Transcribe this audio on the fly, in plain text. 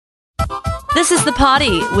This is The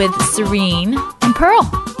Party with Serene and Pearl.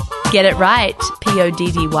 Get it right,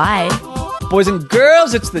 Poddy. Boys and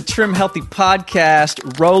girls, it's the Trim Healthy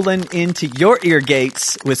Podcast rolling into your ear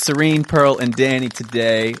gates with Serene, Pearl, and Danny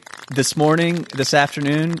today. This morning, this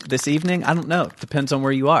afternoon, this evening, I don't know. Depends on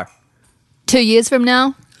where you are. 2 years from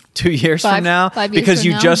now? 2 years from now? 5 years because from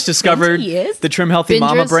you now? just discovered 20 years? the Trim Healthy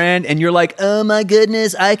Mama Bingers? brand, and you're like, oh my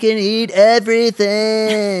goodness, I can eat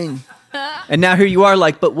everything. And now here you are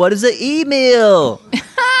like, but what is an email?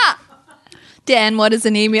 Dan, what is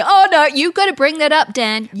an email? Oh, no, you've got to bring that up,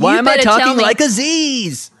 Dan. Why am I better tell talking me. like a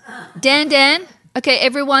Z's? Dan. Okay,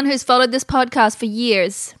 everyone who's followed this podcast for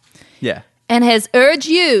years Yeah. and has urged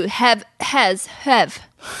you,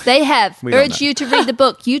 they have We don't urged know. you to read the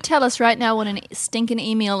book. You tell us right now what a stinking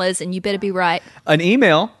email is, and you better be right. An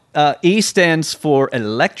email, E stands for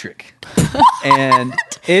electric. And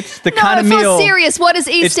it's the kind of no, meal. for serious, what does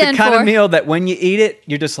E It's stand the kind for? of meal that when you eat it,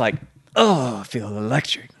 you're just like, oh, I feel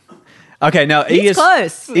electric. Okay, now E He's is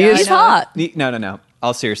close. E is He's hot. No.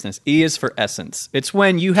 All seriousness, E is for essence. It's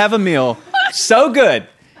when you have a meal so good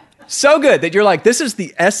that you're like, this is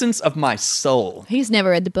the essence of my soul. He's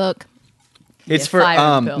never read the book. It's Yeah, for fire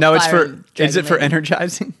and pill. no, it's Fire for and is it dragon for lady.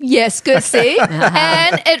 energizing? Yes, good, see?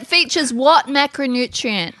 And it features what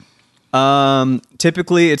macronutrient?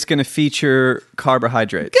 Typically, it's going to feature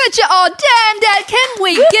carbohydrates. Good job. Oh, Dan, can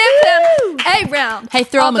we give him a round? Hey,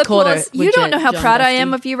 throw him of a quarter applause? You with don't know how John proud I Dusty.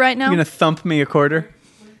 am of you right now. You're going to thump me a quarter?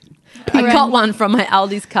 I got one from my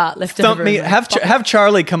Aldi's cart left Thump over. me. in my Have pocket. have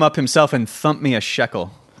Charlie come up himself and thump me a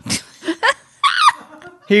shekel.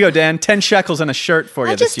 Here you go, Dan. 10 shekels and a shirt for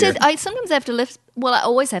you I just this year. did. I sometimes have to lift. Well, I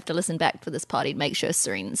always have to listen back for this party to make sure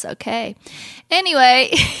Serene's okay.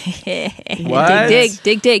 Anyway, What?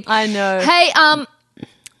 dig. I know. Hey,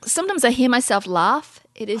 sometimes I hear myself laugh.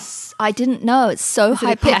 It is. I didn't know. It's so it a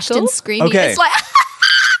high pitched cackle? and screamy. Okay. It's like.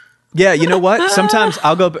 Yeah, you know what? Sometimes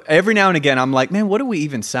I'll go every now and again. I'm like, man, what do we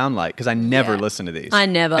even sound like? Because I never listen to these. I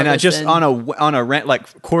never And I just listen. on a rant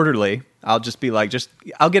like quarterly, I'll just be like,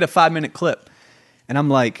 I'll get a 5-minute clip, and I'm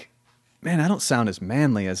like, man, I don't sound as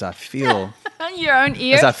manly as I feel. Your own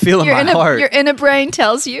ear. As I feel in your my heart. Your inner brain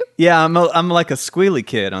tells you. Yeah, I'm like a squealy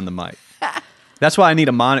kid on the mic. That's why I need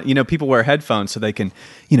a monitor. You know, people wear headphones so they can,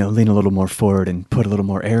 lean a little more forward and put a little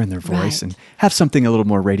more air in their voice Right. and have something a little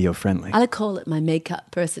more radio friendly. I call it my makeup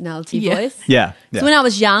personality Yeah. voice. Yeah. So when I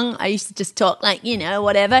was young, I used to just talk like,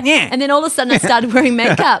 whatever. Yeah. And then all of a sudden I started wearing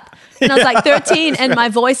makeup. And I was like 13 and my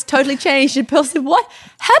voice totally changed. And Pearl said, what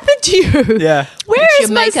happened to you? Yeah. Where It's is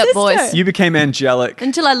your my makeup sister? voice. You became angelic.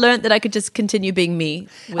 Until I learned that I could just continue being me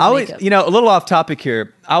with I always, makeup. a little off topic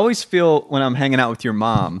here. I always feel when I'm hanging out with your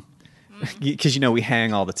mom, because we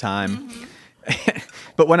hang all the time.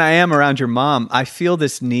 But when I am around your mom, I feel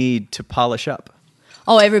this need to polish up.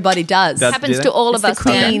 Oh, everybody does. Does- Happens do to they? all It's of the us.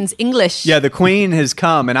 Dan. Queen's English. Yeah, the queen has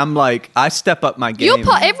come, and I'm like, I step up my game.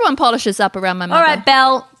 Everyone polishes up around my mother. All right,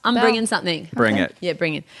 Belle, I'm Belle. bringing something. Bring it. Yeah,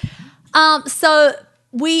 bring it. So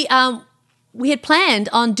we had planned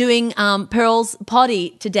on doing Pearl's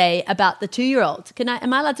potty today about the 2-year-old.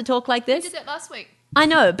 Am I allowed to talk like this? We did it last week. I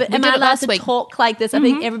know, but am did I it allowed last to week. talk like this? I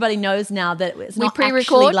think everybody knows now that it's We not pre-record.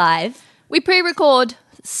 actually live. We pre-record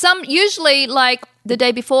usually like the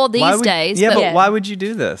day before these days. Yeah, but Yeah. why would you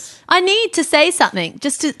do this? I need to say something,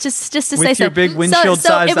 just to say your something. big windshield-sized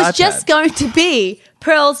So it was iPad. just going to be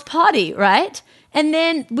Pearl's potty, right? And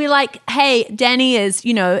then we're like, hey, Danny is,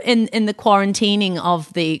 in the quarantining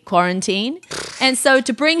of the quarantine. And so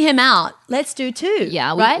to bring him out, let's do 2.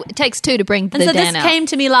 Yeah, right? it takes 2 to bring And the so Dan this out. came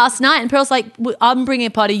to me last night, and Pearl's like, I'm bringing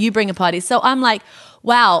a potty, you bring a potty. So I'm like,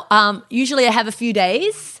 wow, usually I have a few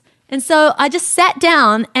days. And so I just sat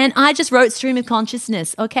down and I just wrote stream of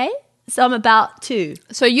consciousness, okay? So I'm about to.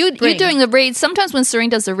 So you're Bring. doing the read. Sometimes when Serene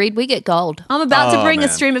does the read, we get gold. I'm about to Oh, bring a man.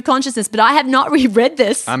 stream of consciousness, but I have not reread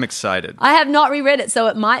this. I'm excited. I have not reread it, so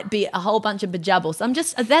it might be a whole bunch of bejabbles.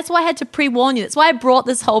 That's why I had to pre-warn you. That's why I brought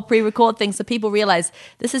this whole pre-record thing so people realize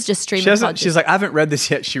this is just stream of consciousness. She's like, I haven't read this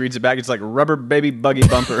yet. She reads it back. It's like rubber baby buggy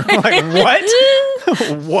bumper. I'm like,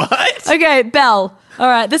 what? What? Okay, Belle. All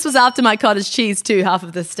right, this was after my cottage cheese too. Half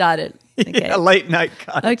of this started. Okay. Yeah, late night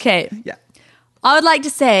cut. Okay. Yeah. I would like to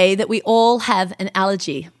say that we all have an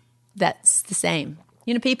allergy that's the same.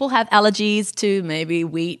 People have allergies to maybe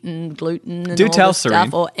wheat and gluten and Do all tell, this stuff,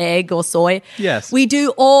 Serene. or egg or soy. Yes. We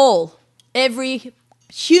do all, every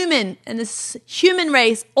human in this human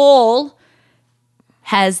race, all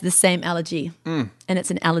has the same allergy. And it's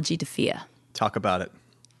an allergy to fear. Talk about it.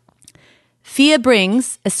 Fear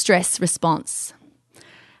brings a stress response.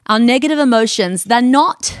 Our negative emotions, they're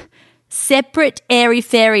not separate airy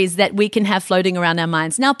fairies that we can have floating around our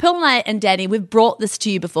minds. Now, Pearl and I and Danny, we've brought this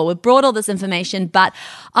to you before. We've brought all this information, but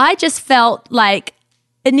I just felt like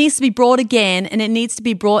it needs to be brought again, and it needs to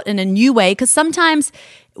be brought in a new way, because sometimes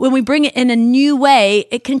when we bring it in a new way,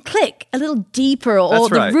 it can click a little deeper, or That's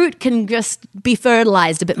the right. root can just be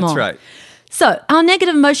fertilized a bit more. That's right. So our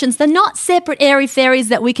negative emotions, they're not separate airy fairies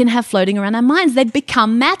that we can have floating around our minds. They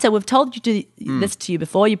become matter. We've told this to you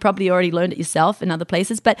before. You probably already learned it yourself in other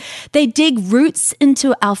places. But they dig roots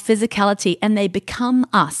into our physicality and they become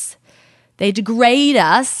us. They degrade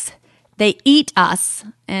us. They eat us.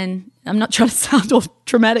 And I'm not trying to sound all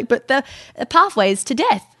traumatic, but they're pathways to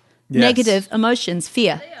death. Yes. Negative emotions,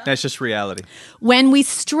 fear. That's just reality. When we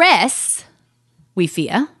stress, we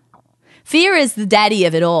fear. Fear is the daddy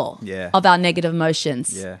of it all, of our negative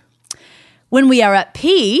emotions. Yeah. When we are at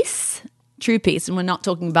peace, true peace, and we're not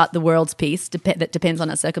talking about the world's peace, that depends on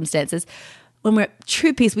our circumstances. When we're at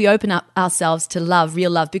true peace, we open up ourselves to love,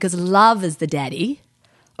 real love, because love is the daddy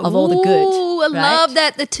of all the good. Ooh, I love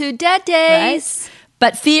that, the two daddies. Right?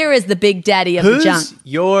 But fear is the big daddy of the junk. Who's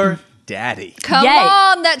your daddy? Come Yay.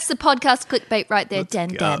 on, that's the podcast clickbait right there.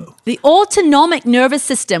 Dan. The autonomic nervous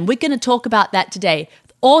system, we're going to talk about that today.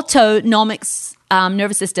 Autonomic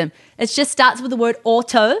nervous system. It just starts with the word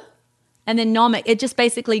auto and then nomic. It just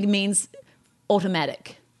basically means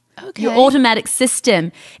automatic. Okay. Your automatic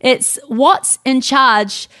system. It's what's in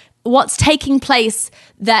charge, what's taking place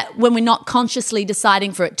that when we're not consciously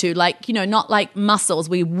deciding for it to, like, not like muscles,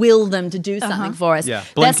 we will them to do something for us. Yeah,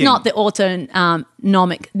 That's blinking. not the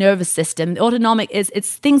autonomic nervous system. The autonomic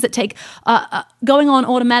it's things that take going on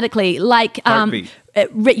automatically, like Heartbeat.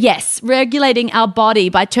 Yes, regulating our body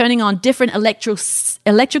by turning on different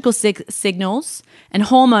electrical signals and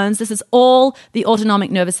hormones. This is all the autonomic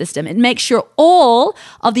nervous system. It makes sure all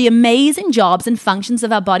of the amazing jobs and functions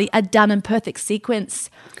of our body are done in perfect sequence.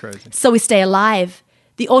 Crazy. So we stay alive.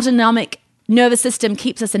 The autonomic nervous system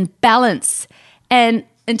keeps us in balance. And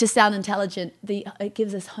to sound intelligent, it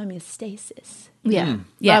gives us homeostasis. Yeah.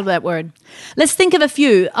 Yeah. Love that word. Let's think of a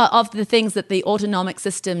few of the things that the autonomic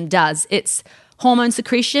system does. It's hormone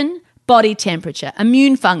secretion, body temperature,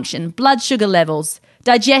 immune function, blood sugar levels,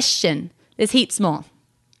 digestion. There's heaps more.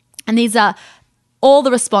 And these are all the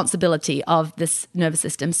responsibility of this nervous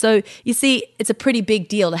system. So you see, it's a pretty big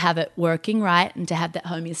deal to have it working right and to have that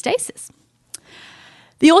homeostasis.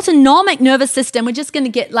 The autonomic nervous system, we're just going to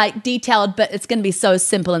get detailed, but it's going to be so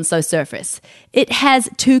simple and so surface. It has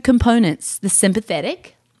two components, the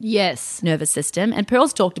sympathetic Yes. nervous system, and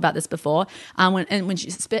Pearl's talked about this before when she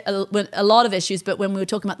spit a lot of issues, but when we were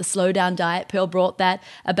talking about the slow down diet, Pearl brought that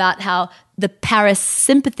about how the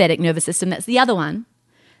parasympathetic nervous system, that's the other one,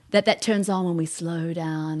 that turns on when we slow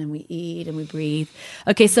down and we eat and we breathe.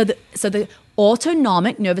 Okay, so the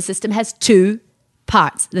autonomic nervous system has two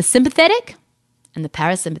parts, the sympathetic and the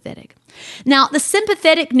parasympathetic. Now, the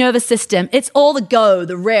sympathetic nervous system, it's all the go,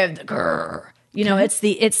 the rev, the grrr.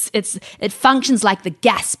 It functions like the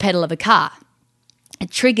gas pedal of a car.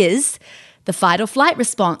 It triggers the fight or flight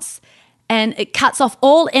response, and it cuts off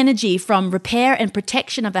all energy from repair and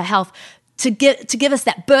protection of our health to give us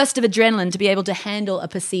that burst of adrenaline to be able to handle a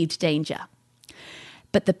perceived danger.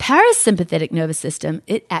 But the parasympathetic nervous system,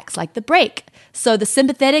 it acts like the brake. So the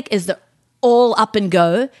sympathetic is the all up and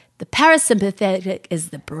go. The parasympathetic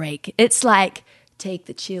is the brake. It's like, take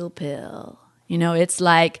the chill pill. It's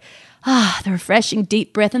like, the refreshing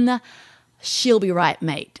deep breath and the she'll be right,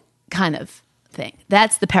 mate kind of thing.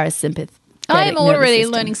 That's the parasympathetic I am nervous already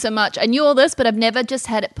system. learning so much. I knew all this, but I've never just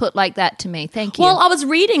had it put like that to me. Thank you. Well, I was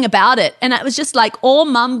reading about it, and it was just like all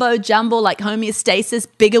mumbo jumbo, like homeostasis,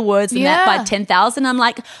 bigger words than that by Yeah. 10,000. I'm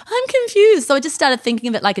like, I'm confused. So I just started thinking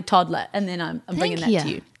of it like a toddler, and then I'm bringing that to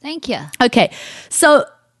you. Thank you. Okay, so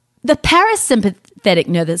the parasympathetic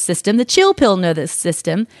nervous system, the chill pill nervous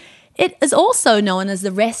system, it is also known as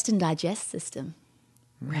the rest and digest system.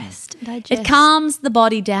 Rest and digest. It calms the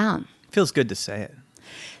body down. Feels good to say it.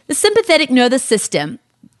 The sympathetic nervous system,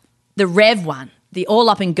 the rev one, the all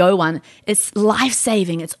up and go one, it's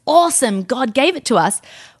life-saving. It's awesome. God gave it to us.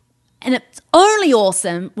 And it's only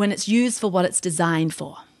awesome when it's used for what it's designed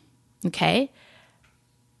for. Okay?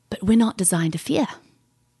 But we're not designed to fear.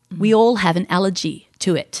 We all have an allergy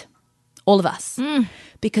to it. All of us.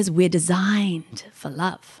 Because we're designed for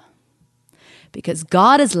love. Because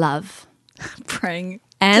God is love. Praying.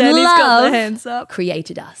 And Danny's got love the hands up.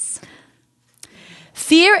 created us.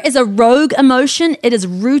 Fear is a rogue emotion. It is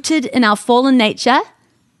rooted in our fallen nature.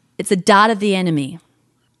 It's a dart of the enemy.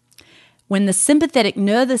 When the sympathetic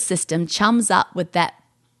nervous system chums up with that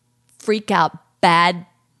freak out bad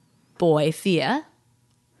boy fear,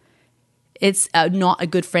 it's not a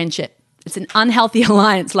good friendship It's an unhealthy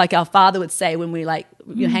alliance, like our father would say when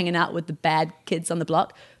you're hanging out with the bad kids on the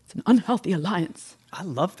block. It's an unhealthy alliance. I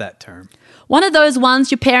love that term. One of those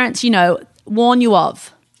ones your parents, warn you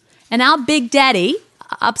of. And our Big Daddy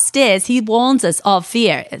upstairs, he warns us of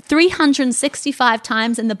fear 365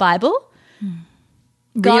 times in the Bible.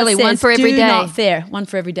 God Really? says, One for every do day? not fear. One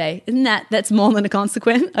for every day. Isn't that's more than a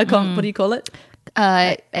consequence? What do you call it?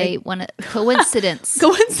 A coincidence.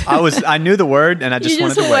 I knew the word and I just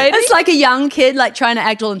wanted to wait. It's like a young kid trying to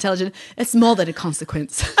act all intelligent. It's more than a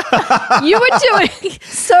consequence. You were doing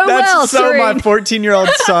so well, That's so Serene. my 14-year-old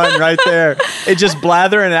son right there. It just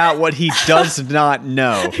blathering out what he does not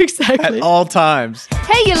know. Exactly. At all times.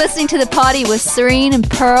 Hey, you're listening to The Party with Serene and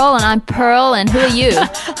Pearl, and I'm Pearl, and who are you?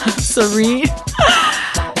 Serene.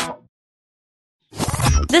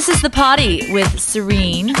 This is The Party with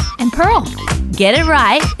Serene. And Pearl. Get it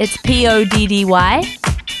right. It's PODDY.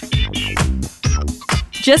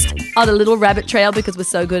 Just on a little rabbit trail because we're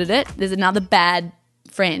so good at it, there's another bad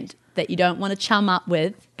friend that you don't want to chum up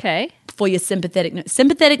with. Okay. For your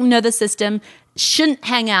sympathetic nervous system shouldn't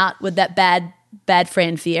hang out with that bad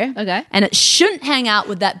friend fear. Okay. And it shouldn't hang out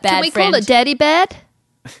with that bad Can we friend. call it daddy bad?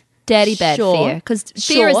 Daddy bad Sure. fear. Because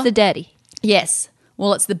fear is Sure. the daddy. Yes.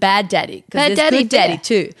 Well, it's the bad daddy. 'Cause Bad there's daddy good daddy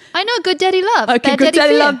fear. too. I know good daddy love. Okay, bad good daddy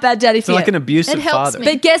fear. love, bad daddy fear. Like an abusive It helps father. me.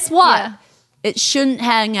 But guess what? Yeah. It shouldn't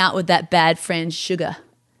hang out with that bad friend sugar.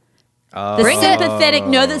 The Bring it. sympathetic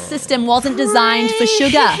nervous system wasn't designed for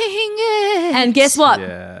sugar. And guess what?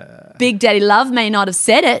 Yeah. Big Daddy Love may not have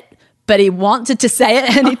said it, but he wanted to say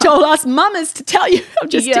it, and he told us mamas to tell you. I'm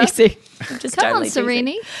just Yeah. teasing. I'm just Come on, totally teasing.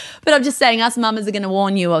 Serene. But I'm just saying, us mamas are going to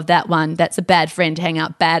warn you of that one. That's a bad friend to hang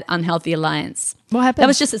out, bad, unhealthy alliance. What happened? That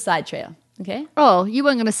was just a side trail. Okay. Oh, you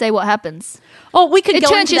weren't going to say what happens. Oh, we could It go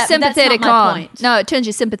turns into your that, but that's not sympathetic my on. point. No, it turns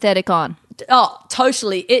your sympathetic on. Oh,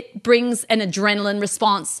 totally. It brings an adrenaline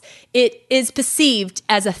response. It is perceived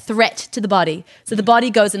as a threat to the body. So the body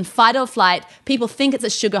goes in fight or flight. People think it's a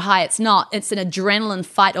sugar high. It's not. It's an adrenaline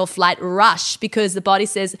fight or flight rush because the body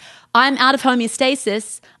says, I'm out of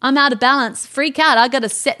homeostasis. I'm out of balance. Freak out. I got to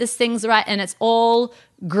set this things right. And it's all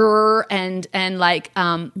grr and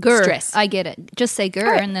Grr. stress. I get it. Just say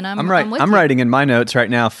grr, and then I'm with I'm you. writing in my notes right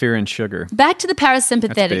now fear and sugar. Back to the That's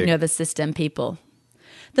parasympathetic big. nervous system, people.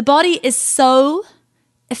 The body is so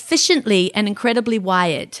efficiently and incredibly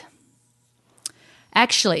wired.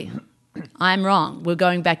 Actually, I'm wrong. We're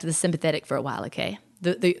going back to the sympathetic for a while, okay?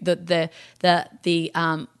 The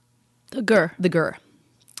GER.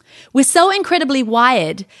 We're so incredibly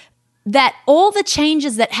wired that all the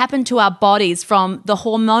changes that happen to our bodies from the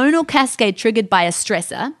hormonal cascade triggered by a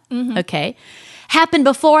stressor, okay, happen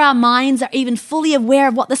before our minds are even fully aware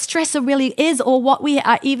of what the stressor really is or what we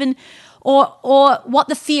are even or what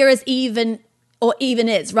the fear is even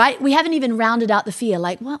is, right? We haven't even rounded out the fear.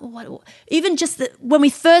 Like what even just when we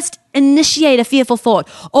first initiate a fearful thought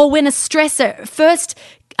or when a stressor first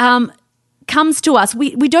comes to us,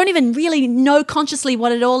 we don't even really know consciously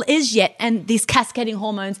what it all is yet. And these cascading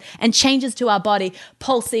hormones and changes to our body,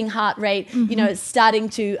 pulsing heart rate, starting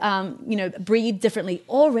to, breathe differently,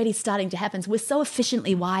 already starting to happen. So we're so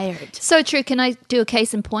efficiently wired. So true. Can I do a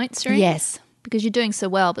case in point, Serene? Yes. Because you're doing so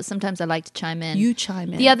well, but sometimes I like to chime in. You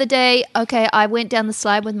chime in. The other day, I went down the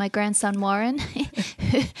slide with my grandson Warren,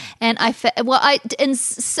 and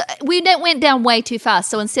we went down way too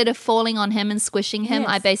fast. So instead of falling on him and squishing him,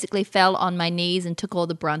 Yes. I basically fell on my knees and took all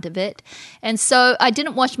the brunt of it. And so I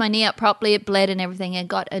didn't wash my knee up properly. It bled and everything, and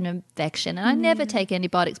got an infection. And I never take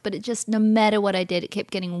antibiotics, but it just, no matter what I did, it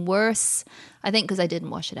kept getting worse. I think because I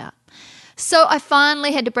didn't wash it out. So I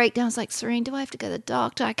finally had to break down. I was like, Serene, do I have to go to the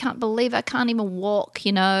doctor? I can't believe I can't even walk,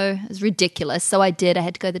 It's ridiculous. So I did. I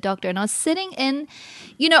had to go to the doctor. And I was sitting in,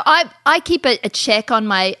 I keep a check on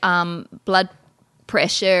my blood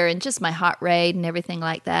pressure and just my heart rate and everything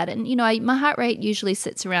like that. And, my heart rate usually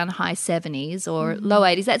sits around high 70s or low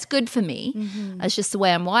 80s. That's good for me. That's just the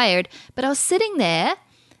way I'm wired. But I was sitting there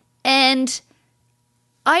and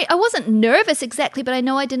I wasn't nervous exactly, but I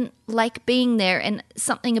know I didn't like being there, and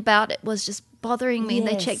something about it was just bothering me. And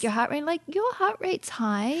they Yes. checked your heart rate, like, your heart rate's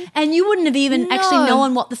high. And you wouldn't have even actually No.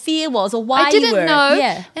 known what the fear was or why I didn't you were. know.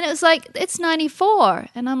 Yeah. And it was like, it's 94.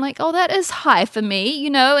 And I'm like, oh, that is high for me,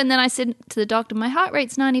 And then I said to the doctor, my heart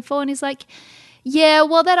rate's 94. And he's like, yeah,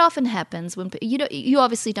 well, that often happens when you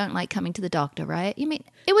obviously don't like coming to the doctor, right? You mean,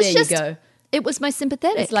 it was There you just, go. it was my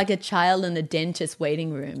sympathetic. It's like a child in the dentist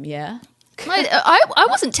waiting room, yeah? I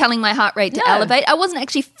wasn't telling my heart rate to No. elevate. I wasn't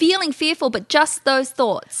actually feeling fearful, but just those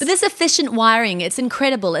thoughts. But this efficient wiring, it's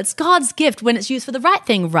incredible. It's God's gift when it's used for the right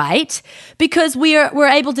thing, right? Because we're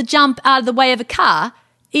able to jump out of the way of a car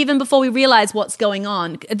even before we realize what's going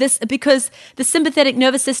on. Because the sympathetic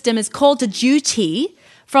nervous system is called to duty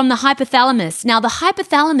from the hypothalamus. Now, the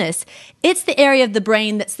hypothalamus, it's the area of the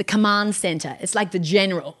brain that's the command center. It's like the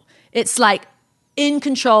general. It's like in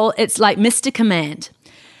control. It's like Mr. Command.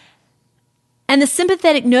 And the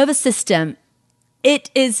sympathetic nervous system, it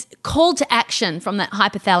is called to action from that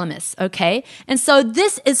hypothalamus, okay? And so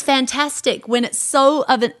this is fantastic when it's so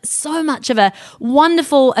much of a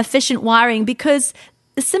wonderful, efficient wiring, because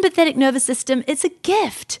the sympathetic nervous system, it's a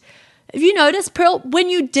gift. Have you noticed, Pearl, when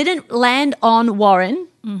you didn't land on Warren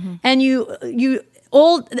and you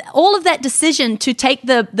all of that decision to take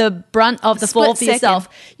the brunt of the fall for yourself,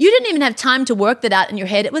 you didn't even have time to work that out in your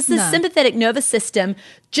head. It was the sympathetic nervous system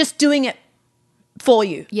just doing it for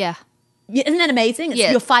you. Yeah. Isn't that amazing?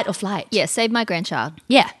 It's your fight or flight. Yeah, save my grandchild.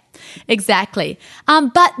 Yeah, exactly.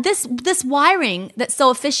 But this wiring that's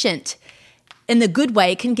so efficient in the good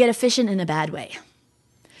way can get efficient in a bad way.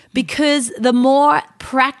 Because the more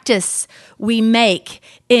practice we make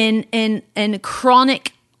in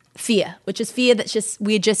chronic fear, which is fear that's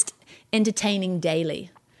we're just entertaining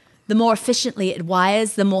daily, the more efficiently it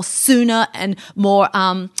wires, the more sooner and more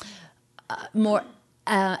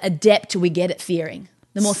adept we get at fearing.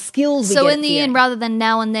 The more skills we get. So at in the fearing. end, rather than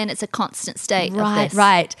now and then, it's a constant state. Right, of this.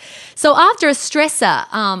 right. So after a stressor,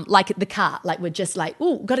 like the car, like we're just like,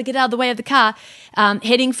 oh, got to get out of the way of the car,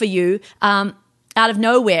 heading for you, out of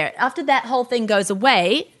nowhere. After that whole thing goes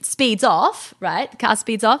away, speeds off, right? The car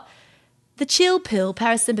speeds off. The chill pill,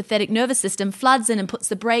 parasympathetic nervous system, floods in and puts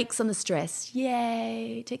the brakes on the stress.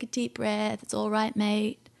 Yay, take a deep breath. It's all right,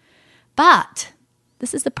 mate. But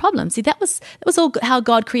this is the problem. See, that was all how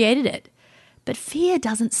God created it. But fear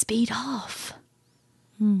doesn't speed off.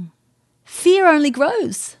 Fear only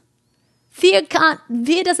grows. Fear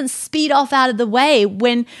doesn't speed off out of the way.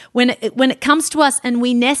 When it comes to us and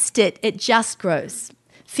we nest it, it just grows.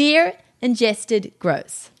 Fear ingested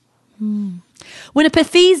grows. When a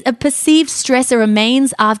perceived stressor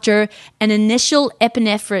remains after the initial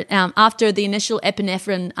epinephrine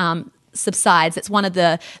subsides, it's one of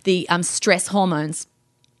the stress hormones.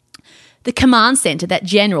 The command center, that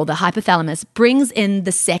general, the hypothalamus, brings in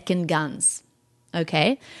the second guns.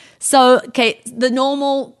 Okay, so the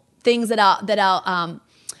normal things that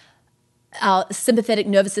our sympathetic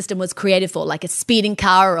nervous system was created for, like a speeding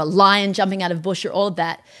car or a lion jumping out of a bush or all of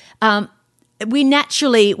that. We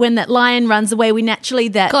naturally, when that lion runs away,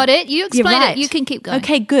 Got it? You explain it. You can keep going.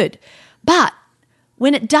 Okay, good. But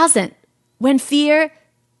when it doesn't, when fear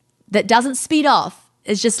that doesn't speed off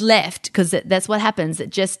is just left, because that's what happens. It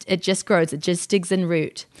just grows. It just digs in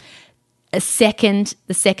root. The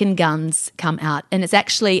second guns come out, and it's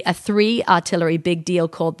actually a 3 artillery big deal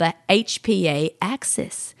called the HPA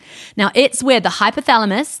axis. Now, it's where the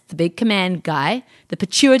hypothalamus, the big command guy, the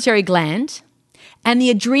pituitary gland, and the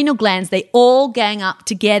adrenal glands, they all gang up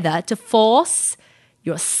together to force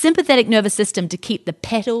your sympathetic nervous system to keep the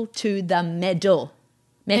pedal to the metal.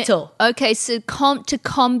 Okay, so to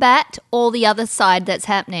combat all the other side that's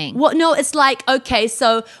happening. Well, no, it's like, okay,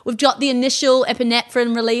 so we've got the initial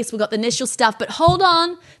epinephrine release, we've got the initial stuff, but hold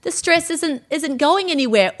on, the stress isn't going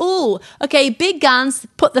anywhere. Ooh, okay, big guns,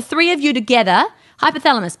 put the 3 of you together,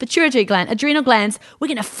 hypothalamus, pituitary gland, adrenal glands, we're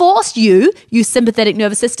going to force you sympathetic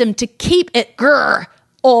nervous system, to keep it grrr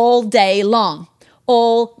all day long,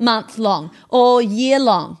 all month long, all year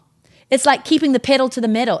long. It's like keeping the pedal to the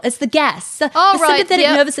metal. It's the gas. The sympathetic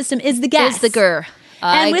nervous system is the gas. It's the grr.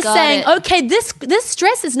 And we're saying, okay, this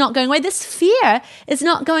stress is not going away. This fear is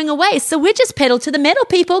not going away. So we're just pedal to the metal,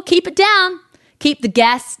 people. Keep it down. Keep the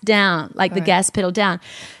gas down, like the gas pedal down.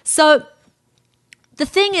 So the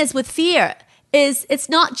thing is with fear is it's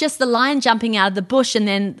not just the lion jumping out of the bush and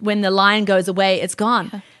then when the lion goes away, it's gone.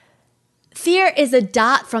 Okay. Fear is a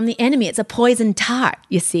dart from the enemy. It's a poison dart,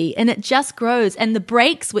 you see, and it just grows. And the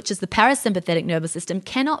brakes, which is the parasympathetic nervous system,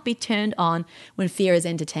 cannot be turned on when fear is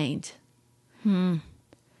entertained.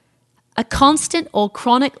 A constant or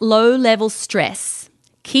chronic low-level stress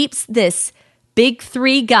keeps this big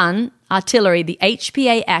 3-gun artillery, the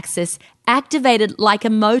HPA axis, activated like a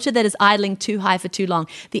motor that is idling too high for too long.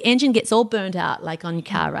 The engine gets all burnt out, like on your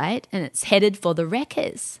car, right? And it's headed for the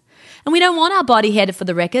wreckers. And we don't want our body headed for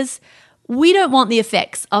the wreckers. We don't want the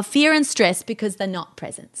effects of fear and stress because they're not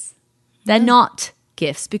presents. They're not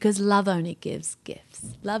gifts, because love only gives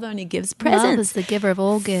gifts. Love only gives presents. Love is the giver of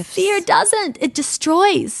all gifts. Fear doesn't. It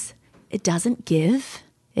destroys. It doesn't give.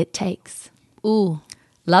 It takes. Ooh.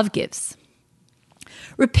 Love gives.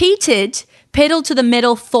 Repeated pedal to the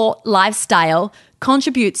metal thought lifestyle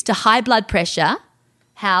contributes to high blood pressure,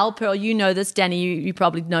 How, Pearl, you know this. Danny, you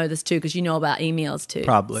probably know this too because you know about emails too.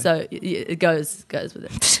 Probably. So it goes with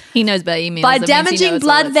it. He knows about emails. By That means he damaging knows all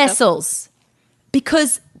blood that stuff. vessels.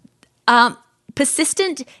 Because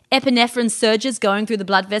persistent epinephrine surges going through the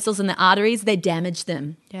blood vessels and the arteries, they damage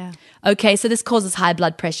them. Yeah. Okay, so this causes high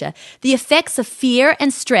blood pressure. The effects of fear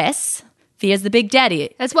and stress, fear is the big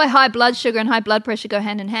daddy. That's why high blood sugar and high blood pressure go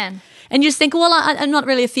hand in hand. And you just think, well, I'm not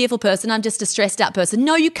really a fearful person. I'm just a stressed out person.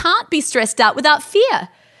 No, you can't be stressed out without fear.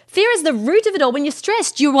 Fear is the root of it all. When you're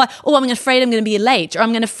stressed, you're like, oh, I'm afraid I'm going to be late, or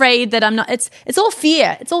I'm afraid that I'm not. It's all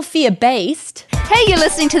fear. It's all fear-based. Hey, you're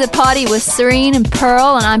listening to The Party with Serene and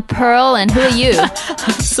Pearl, and I'm Pearl, and who are you?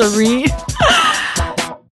 Serene.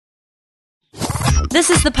 This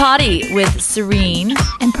is The Party with Serene.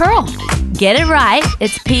 And Pearl. Get it right.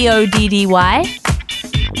 It's PODDY.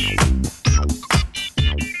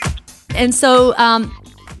 And so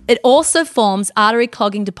it also forms artery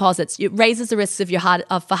clogging deposits. It raises the risks for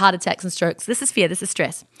heart attacks and strokes. This is fear. This is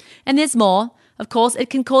stress. And there's more. Of course, it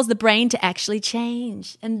can cause the brain to actually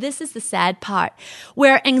change. And this is the sad part,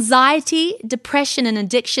 where anxiety, depression, and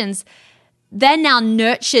addictions, they're now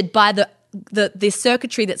nurtured by the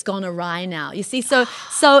circuitry that's gone awry now. You see, so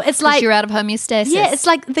it's like You're out of homeostasis. yeah, it's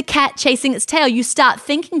like the cat chasing its tail. You start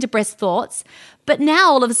thinking depressed thoughts, but now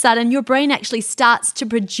all of a sudden your brain actually starts to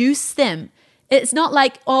produce them. It's not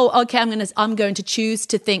like, oh, okay, I'm going to choose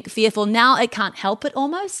to think fearful. Now it can't help it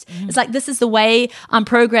almost. It's like this is the way I'm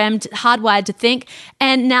programmed, hardwired to think,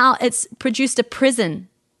 and now it's produced a prison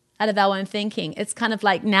out of our own thinking. It's kind of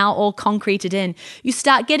like now all concreted in. You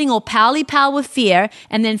start getting all pally-pal with fear,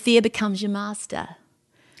 and then fear becomes your master.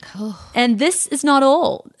 And this is not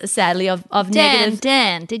all, sadly, of negative.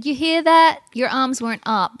 Dan, did you hear that? Your arms weren't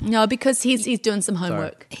up. No, because he's doing some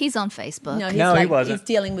homework. He's on Facebook. No, he wasn't. He's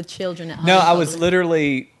dealing with children at home. No, I was probably.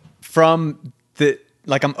 literally from the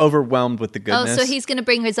like I'm overwhelmed with the Oh, goodness. so he's going to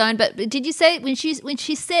bring his own. But did you say when she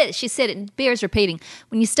said it, and bears repeating,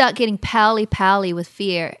 when you start getting pally with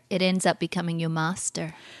fear, it ends up becoming your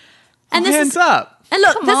master. And this hands is up. and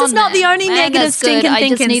look, Come this is on, not the man. only Man, negative that's good. stinking I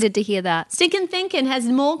thinking. just needed to hear that. Stinking thinking has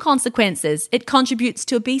more consequences. It contributes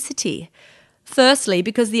to obesity. Firstly,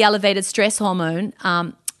 because the elevated stress hormone,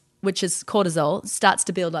 which is cortisol, starts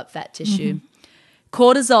to build up fat tissue.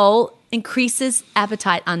 Cortisol increases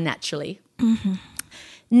appetite unnaturally.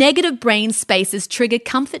 Negative brain spaces trigger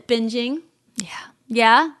comfort binging.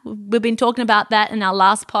 Yeah, we've been talking about that in our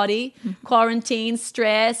last potty. Quarantine,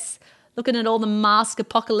 stress, looking at all the mask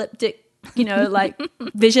apocalyptic, like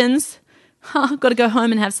visions. Got to go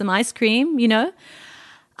home and have some ice cream,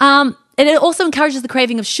 And it also encourages the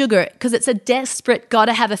craving of sugar because it's a desperate, got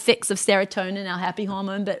to have a fix of serotonin, our happy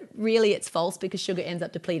hormone, but really it's false because sugar ends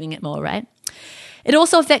up depleting it more, right? It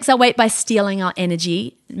also affects our weight by stealing our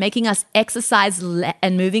energy, making us exercise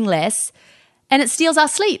and moving less, and it steals our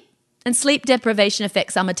sleep. And sleep deprivation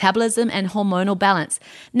affects our metabolism and hormonal balance.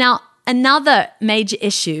 Now, another major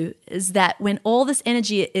issue is that when all this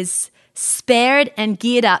energy is spared and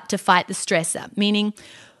geared up to fight the stressor, meaning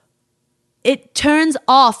it turns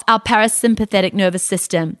off our parasympathetic nervous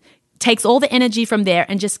system, takes all the energy from there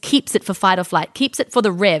and just keeps it for fight or flight, keeps it for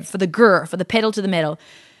the rev, for the grr, for the pedal to the metal.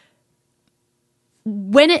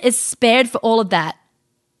 When it is spared for all of that,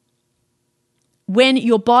 when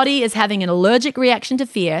your body is having an allergic reaction to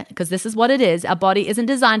fear, because this is what it is, our body isn't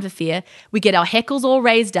designed for fear, we get our heckles all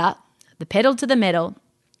raised up, the pedal to the metal,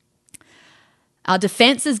 our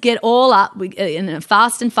defenses get all up in a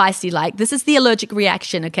fast and feisty like. This is the allergic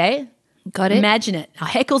reaction, okay? Got it? Imagine it. Our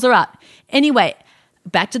heckles are up. Anyway,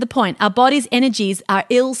 back to the point. Our body's energies are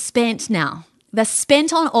ill spent now. They're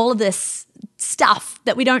spent on all of this stuff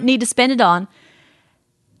that we don't need to spend it on,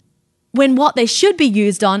 when what they should be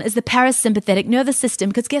used on is the parasympathetic nervous system,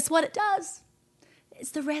 because guess what it does?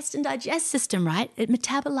 It's the rest and digest system, right? It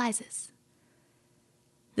metabolizes.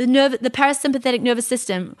 The parasympathetic nervous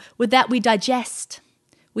system, with that we digest,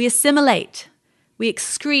 we assimilate, we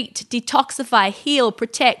excrete, detoxify, heal,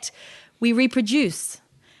 protect, we reproduce.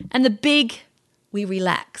 And we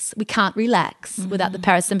relax. We can't relax without the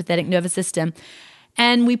parasympathetic nervous system.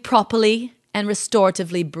 And we properly and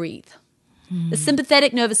restoratively breathe. The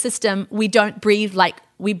sympathetic nervous system, we don't breathe like,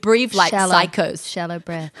 we breathe like psychos. Shallow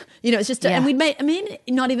breath. It's just, Yeah. and we may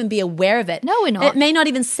not even be aware of it. No, we're not. It may not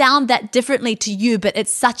even sound that differently to you, but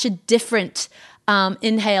it's such a different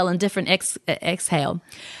inhale and different exhale.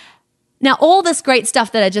 Now, all this great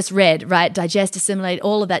stuff that I just read, right? Digest, assimilate,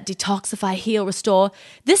 all of that, detoxify, heal, restore.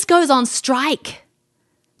 This goes on strike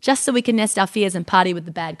just so we can nest our fears and party with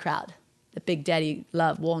the bad crowd that Big Daddy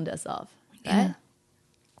Love warned us of. Right? Yeah.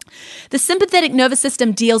 The sympathetic nervous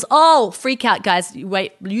system freak out, guys.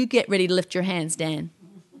 Wait, you get ready to lift your hands, Dan.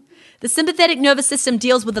 The sympathetic nervous system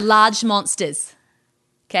deals with the large monsters.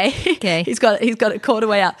 Okay? Okay. He's got it caught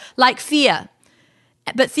away out. Like fear.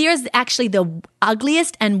 But fear is actually the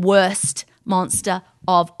ugliest and worst monster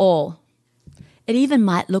of all. It even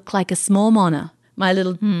might look like a small mono. My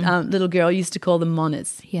little girl used to call them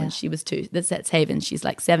monas when she was 2. That's Haven. She's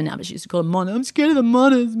like 7 now, but she used to call them mono. I'm scared of the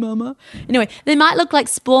monas, mama. Anyway, they might look like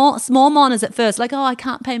small monas at first, like, oh, I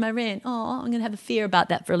can't pay my rent. Oh, I'm going to have a fear about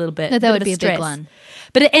that for a little bit. No, that Bit would of be a stress. big one.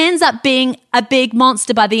 But it ends up being a big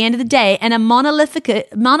monster by the end of the day, and a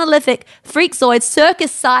monolithic freakazoid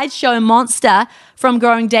circus sideshow monster from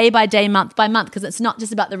growing day by day, month by month, because it's not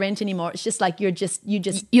just about the rent anymore. It's just like you're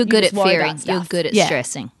good at fearing. You're good at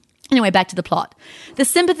stressing. Anyway, back to the plot. The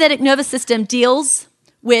sympathetic nervous system deals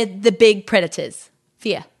with the big predators.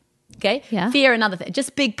 Fear. Okay? Yeah. Fear and other things.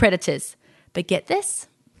 Just big predators. But get this,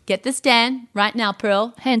 Dan, right now,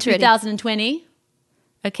 Pearl. Hands ready. 2020.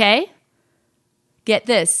 Okay? Get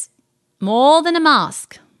this. More than a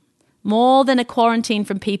mask, more than a quarantine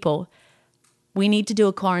from people, we need to do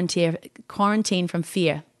a quarantine from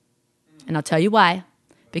fear. And I'll tell you why.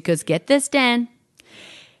 Because get this, Dan.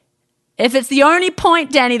 If it's the only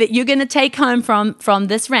point, Danny, that you're going to take home from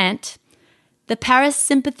this rant, the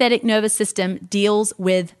parasympathetic nervous system deals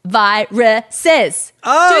with viruses.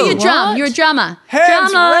 Oh, do your drum. what? You're a drummer.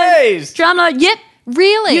 Hands raised. Drummer. Yep.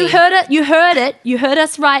 Really? You heard it. You heard it. You heard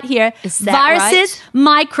us right here. Is that Viruses,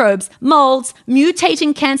 microbes, molds,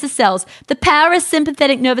 mutating cancer cells. The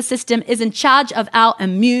parasympathetic nervous system is in charge of our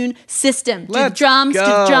immune system. Let's do the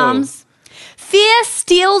go. drums. Fear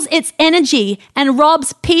steals its energy and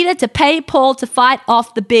robs Peter to pay Paul to fight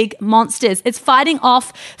off the big monsters. It's fighting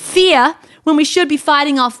off fear when we should be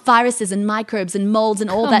fighting off viruses and microbes and molds and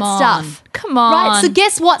all that stuff. Come on. Right? So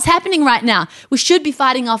guess what's happening right now? We should be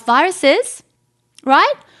fighting off viruses,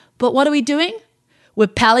 right? But what are we doing? We're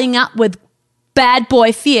pallying up with bad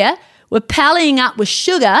boy fear. We're pallying up with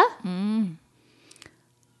sugar.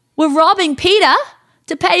 We're robbing Peter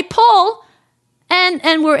to pay Paul.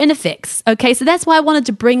 And we're in a fix. Okay, so that's why I wanted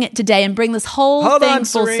to bring it today and bring this whole Hold thing on,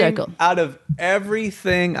 full Serene. circle. Out of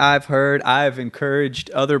everything I've heard, I've encouraged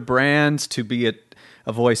other brands to be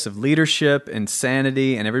a voice of leadership and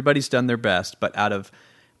sanity, and everybody's done their best. But out of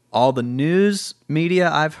all the news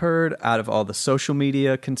media I've heard, out of all the social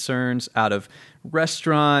media concerns, out of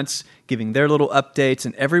restaurants giving their little updates,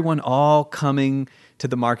 and everyone all coming to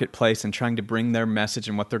the marketplace and trying to bring their message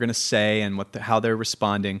and what they're going to say and how they're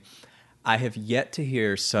responding, I have yet to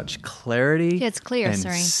hear such clarity Yeah, it's clear, and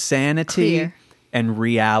Serene. sanity Clear. and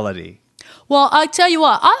reality. Well, I'll tell you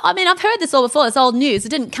what. I mean, I've heard this all before. It's old news. It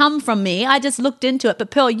didn't come from me. I just looked into it.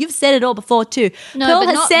 But Pearl, you've said it all before too. No, Pearl but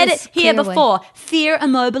has not said this it here clear way. before. Fear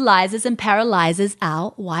immobilizes and paralyzes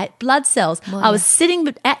our white blood cells. Well, I was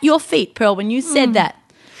sitting at your feet, Pearl, when you said that.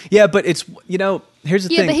 Yeah, but it's, here's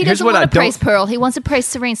the Yeah, thing. but he Here's doesn't what want I to praise don't, Pearl. He wants to praise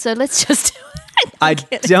Serene. So let's just do it. I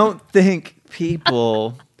don't think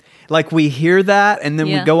people, like, we hear that and then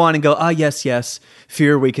we Yeah. go on and go, yes,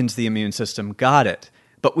 fear weakens the immune system. Got it.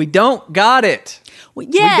 But we don't got it. Well,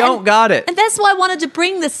 yeah, We don't got it. And that's why I wanted to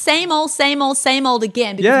bring the same old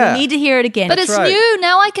again, because Yeah. we need to hear it again. But it's right. new.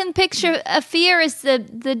 Now I can picture a fear is the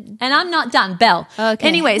And I'm not done, Belle. Okay.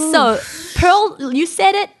 Anyway, so Pearl, you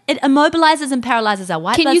said it. It immobilizes and paralyzes our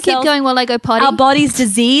white Can blood you keep cells. going while I go potty? Our body's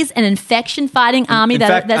disease and infection-fighting army. In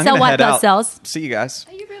That's fact, I'm our gonna white head blood out. cells. See you guys.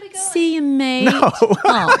 Are you really going? See you, mate.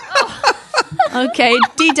 No. Okay,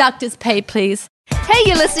 deduct his pay, please. Hey,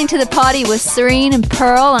 you're listening to The Potty with Serene and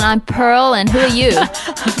Pearl, and I'm Pearl, and who are you?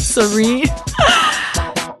 Serene.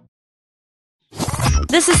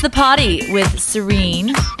 This is The Potty with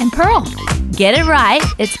Serene. And Pearl. Get it right.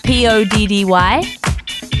 It's Poddy.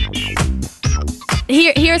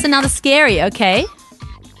 Here's another scary, okay?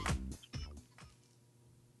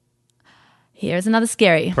 Here's another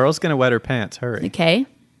scary, Pearl's going to wet her pants. Hurry. okay?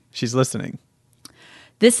 She's listening.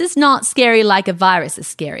 This is not scary like a virus is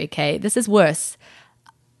scary, okay? This is worse.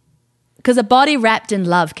 Because a body wrapped in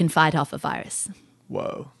love can fight off a virus.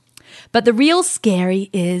 Whoa. But the real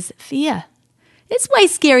scary is fear. It's way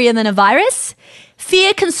scarier than a virus.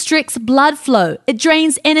 Fear constricts blood flow. It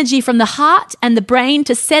drains energy from the heart and the brain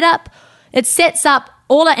to it sets up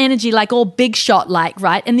all our energy like all big shot like,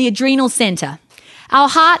 right, in the adrenal center. Our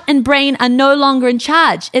heart and brain are no longer in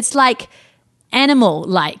charge. It's like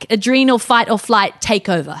animal-like, adrenal fight or flight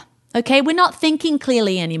takeover. Okay, we're not thinking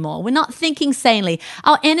clearly anymore. We're not thinking sanely.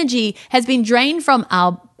 Our energy has been drained from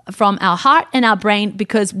our heart and our brain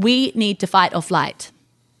because we need to fight or flight.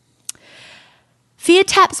 Fear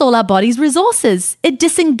taps all our body's resources. It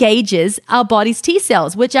disengages our body's T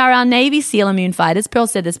cells, which are our Navy SEAL immune fighters. Pearl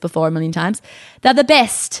said this before a million times. They're the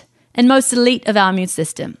best and most elite of our immune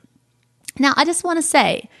system. Now, I just want to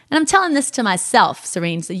say, and I'm telling this to myself,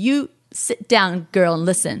 Serene, so you sit down, girl, and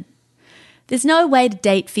listen. There's no way to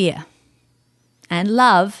date fear and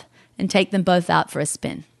love and take them both out for a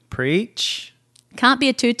spin. Preach. Can't be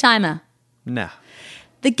a two-timer. No.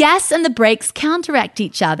 The gas and the brakes counteract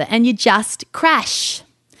each other and you just crash.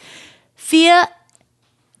 Fear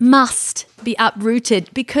must be uprooted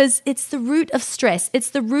because it's the root of stress. It's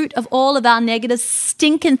the root of all of our negative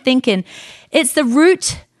stinking thinking. It's the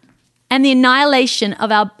root and the annihilation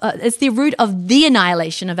of it's the root of the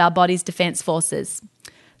annihilation of our body's defense forces.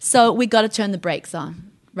 So we got to turn the brakes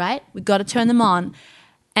on, right? We got to turn them on,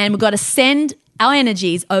 and we got to send our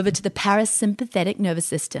energies over to the parasympathetic nervous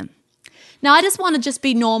system. Now, I just want to just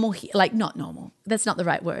be normal here, like not normal. That's not the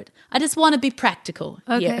right word. I just want to be practical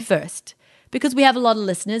here first, because we have a lot of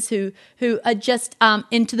listeners who are just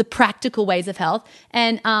into the practical ways of health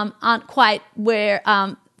and aren't quite where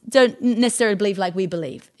don't necessarily believe like we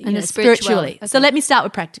believe, spiritually. Okay. So let me start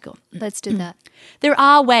with practical. Let's do that. There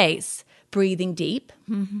are ways: breathing deep,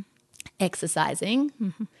 exercising.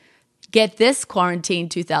 Get this, quarantine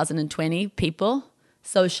 2020 people,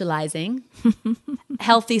 socializing.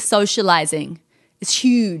 Healthy socializing is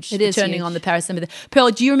huge. It is turning huge. on the parasympathetic. Pearl,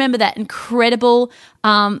 do you remember that incredible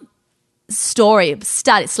study?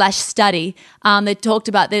 They talked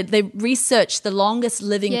about, they researched the longest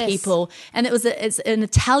living people, and it's an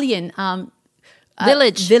Italian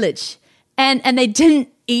village. And they didn't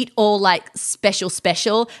eat all like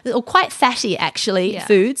special, or quite fatty actually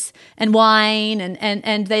foods and wine,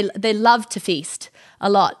 and they loved to feast a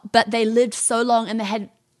lot, but they lived so long and they had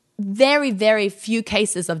very, very few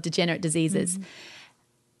cases of degenerate diseases.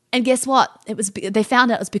 And guess what? They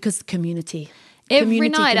found out it was because of community. Every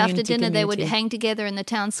night after dinner, they would hang together in the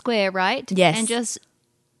town square, right? Yes. And just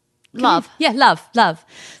love. Yeah, love.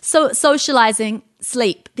 So socializing,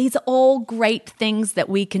 sleep, these are all great things that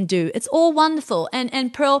we can do. It's all wonderful.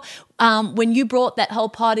 And Pearl, when you brought that whole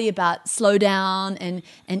party about slow down and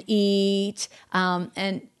eat,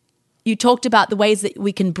 and you talked about the ways that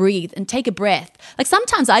we can breathe and take a breath. Like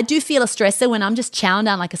sometimes I do feel a stressor when I'm just chowing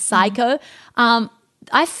down like a psycho.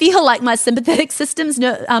 I feel like my sympathetic system's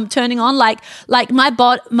turning on, like my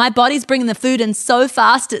body's bringing the food in so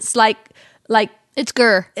fast. It's like it's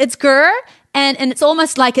grr. It's grr. And it's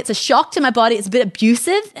almost like it's a shock to my body. It's a bit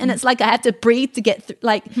abusive, and it's like I have to breathe to get through,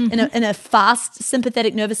 like in a fast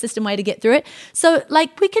sympathetic nervous system way to get through it. So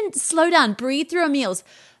like we can slow down, breathe through our meals.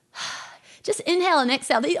 Just inhale and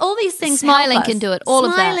exhale. All these things. Smiling help us. can do it. All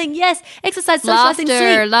of that. Smiling, yes. Exercise, socializing,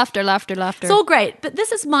 sleep. Laughter. It's all great, but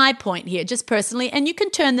this is my point here, just personally, and you can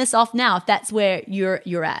turn this off now if that's where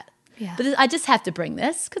you're at. Yeah. But I just have to bring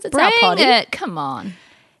this because it's Bring our potty. it. Come on.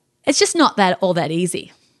 It's just not all that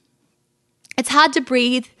easy. It's hard to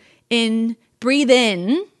breathe in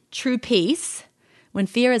true peace when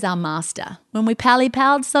fear is our master. When we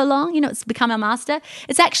pally-palled so long, it's become our master.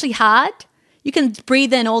 It's actually hard. You can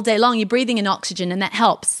breathe in all day long. You're breathing in oxygen, and that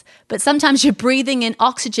helps. But sometimes you're breathing in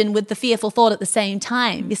oxygen with the fearful thought at the same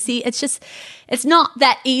time. You see, it's not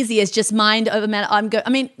that easy as just mind over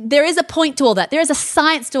matter. There is a point to all that. There is a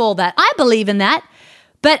science to all that. I believe in that.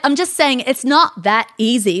 But I'm just saying it's not that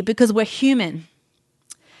easy because we're human.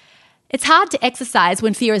 It's hard to exercise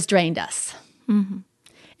when fear has drained us.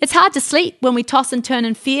 It's hard to sleep when we toss and turn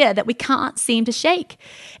in fear that we can't seem to shake.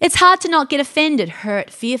 It's hard to not get offended,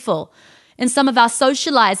 hurt, fearful in some of our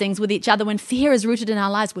socializings with each other when fear is rooted in our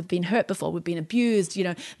lives. We've been hurt before. We've been abused.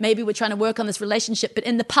 Maybe we're trying to work on this relationship, but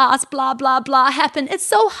in the past, blah, blah, blah happened. It's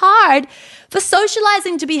so hard for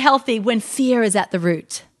socializing to be healthy when fear is at the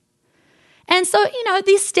root. And so, all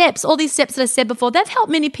these steps that I said before, they've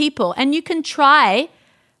helped many people, and you can try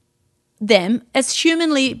them as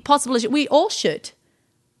humanly possible as we all should.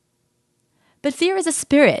 But fear is a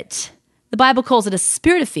spirit. The Bible calls it a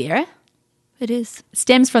spirit of fear. It is. It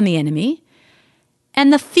stems from the enemy.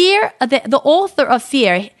 And the author of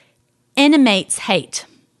fear animates hate,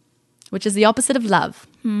 which is the opposite of love.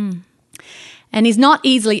 And he's not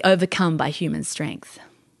easily overcome by human strength.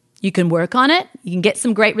 You can work on it. You can get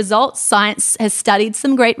some great results. Science has studied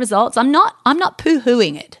some great results. I'm not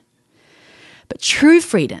poo-hooing it. But true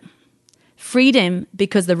freedom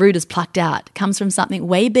because the root is plucked out, comes from something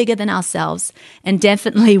way bigger than ourselves and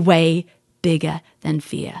definitely way bigger than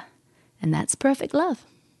fear. And that's perfect love.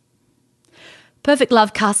 Perfect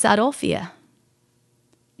love casts out all fear.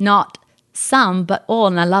 Not some, but all.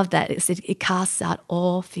 And I love that. It casts out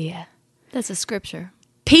all fear. That's a scripture.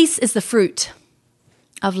 Peace is the fruit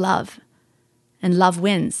of love, and love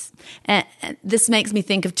wins. And this makes me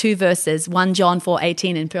think of two verses, 1 John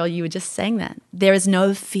 4:18, and Pearl, you were just saying that. There is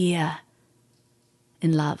no fear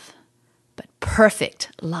in love, but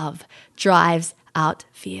perfect love drives out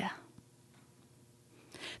fear.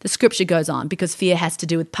 The scripture goes on because fear has to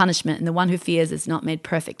do with punishment, and the one who fears is not made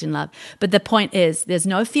perfect in love. But the point is, there's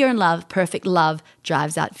no fear in love. Perfect love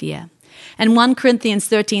drives out fear. And 1 Corinthians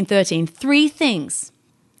 13:13, 3 things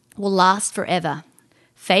will last forever: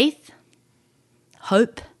 faith,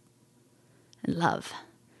 hope, and love.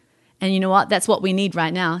 And you know what? That's what we need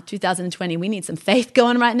right now, 2020. We need some faith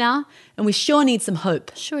going right now, and we sure need some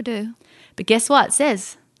hope. Sure do. But guess what? It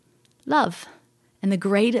says love. And the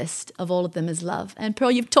greatest of all of them is love. And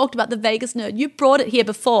Pearl, you've talked about the vagus nerve. You brought it here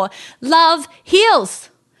before. Love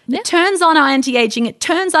heals. Yeah. It turns on our anti-aging. It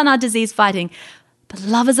turns on our disease fighting. But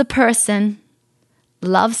love is a person.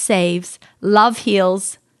 Love saves. Love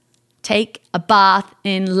heals. Take a bath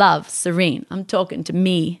in love. Serene. I'm talking to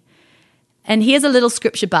me. And here's a little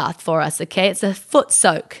scripture bath for us, okay? It's a foot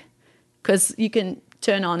soak, because you can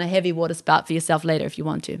turn on a heavy water spout for yourself later if you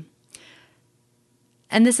want to.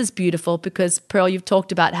 And this is beautiful because, Pearl, you've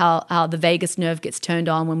talked about how the vagus nerve gets turned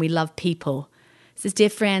on when we love people. It says, dear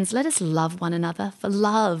friends, let us love one another, for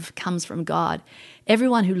love comes from God.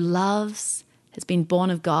 Everyone who loves has been born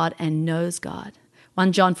of God and knows God.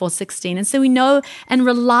 1 John 4:16. And so we know and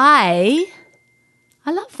rely.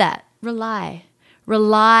 I love that. Rely.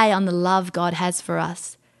 Rely on the love God has for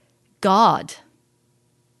us. God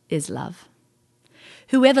is love.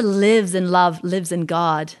 Whoever lives in love lives in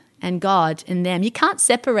God, and God in them. You can't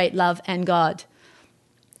separate love and God.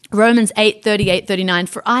 Romans 8:38-39,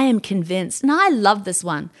 for I am convinced, and I love this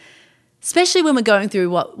one, especially when we're going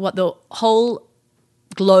through what the whole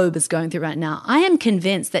globe is going through right now. I am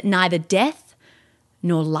convinced that neither death,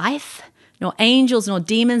 nor life, nor angels, nor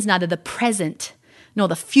demons, neither the present, nor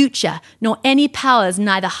the future, nor any powers,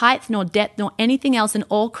 neither height, nor depth, nor anything else in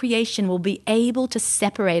all creation will be able to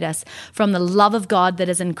separate us from the love of God that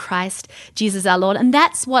is in Christ Jesus our Lord. And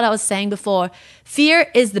that's what I was saying before. Fear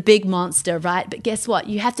is the big monster, right? But guess what?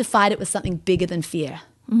 You have to fight it with something bigger than fear.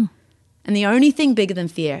 And the only thing bigger than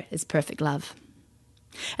fear is perfect love.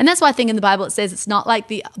 And that's why I think in the Bible it says it's not like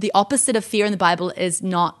the opposite of fear in the Bible is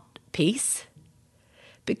not peace,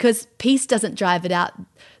 because peace doesn't drive it out.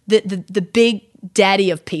 The big daddy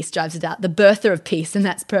of peace drives it out, the birther of peace, and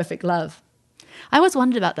that's perfect love. I always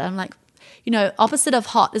wondered about that. I'm like, opposite of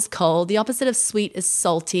hot is cold, the opposite of sweet is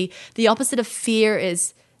salty, the opposite of fear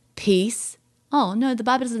is peace. Oh, no, the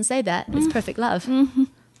Bible doesn't say that. It's perfect love. Mm-hmm.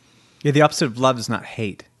 Yeah, the opposite of love is not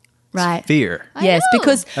hate. It's Right. fear. Yes, know.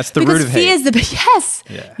 because That's the root of fear is hate. yes.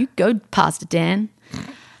 Yeah. You go, Pastor Dan. I'm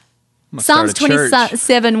gonna start Psalms a church.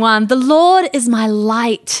 27:1. The Lord is my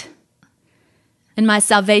light and my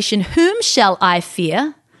salvation. Whom shall I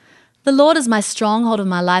fear? The Lord is my stronghold of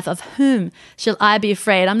my life. Of whom shall I be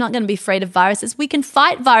afraid? I'm not going to be afraid of viruses. We can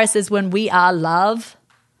fight viruses when we are love.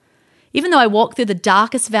 Even though I walk through the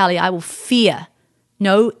darkest valley, I will fear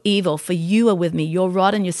no evil, for you are with me. Your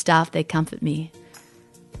rod and your staff, they comfort me.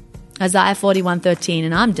 Isaiah 41:13,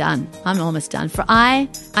 and I'm done. I'm almost done. For I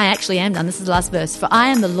actually am done. This is the last verse. For I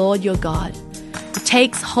am the Lord your God, who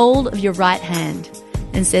takes hold of your right hand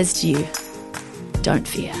and says to you, don't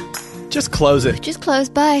fear. Just close it. Just close.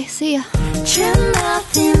 Bye. See ya. Trim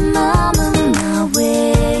nothing, mama, my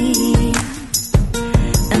way.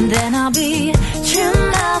 And then I'll be trim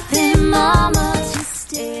nothing, mama, to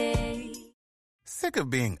stay. Sick of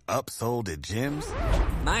being upsold at gyms?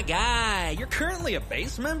 My guy, you're currently a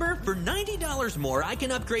base member. For $90 more, I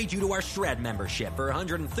can upgrade you to our Shred membership. For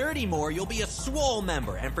 $130 more, you'll be a Swole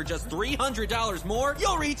member. And for just $300 more,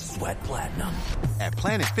 you'll reach Sweat Platinum. At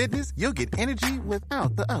Planet Fitness, you'll get energy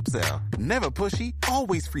without the upsell. Never pushy,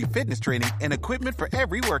 always free fitness training and equipment for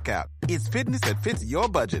every workout. It's fitness that fits your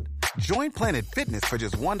budget. Join Planet Fitness for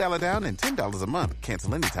just $1 down and $10 a month.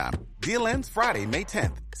 Cancel anytime. Deal ends Friday, May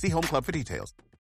 10th. See Home Club for details.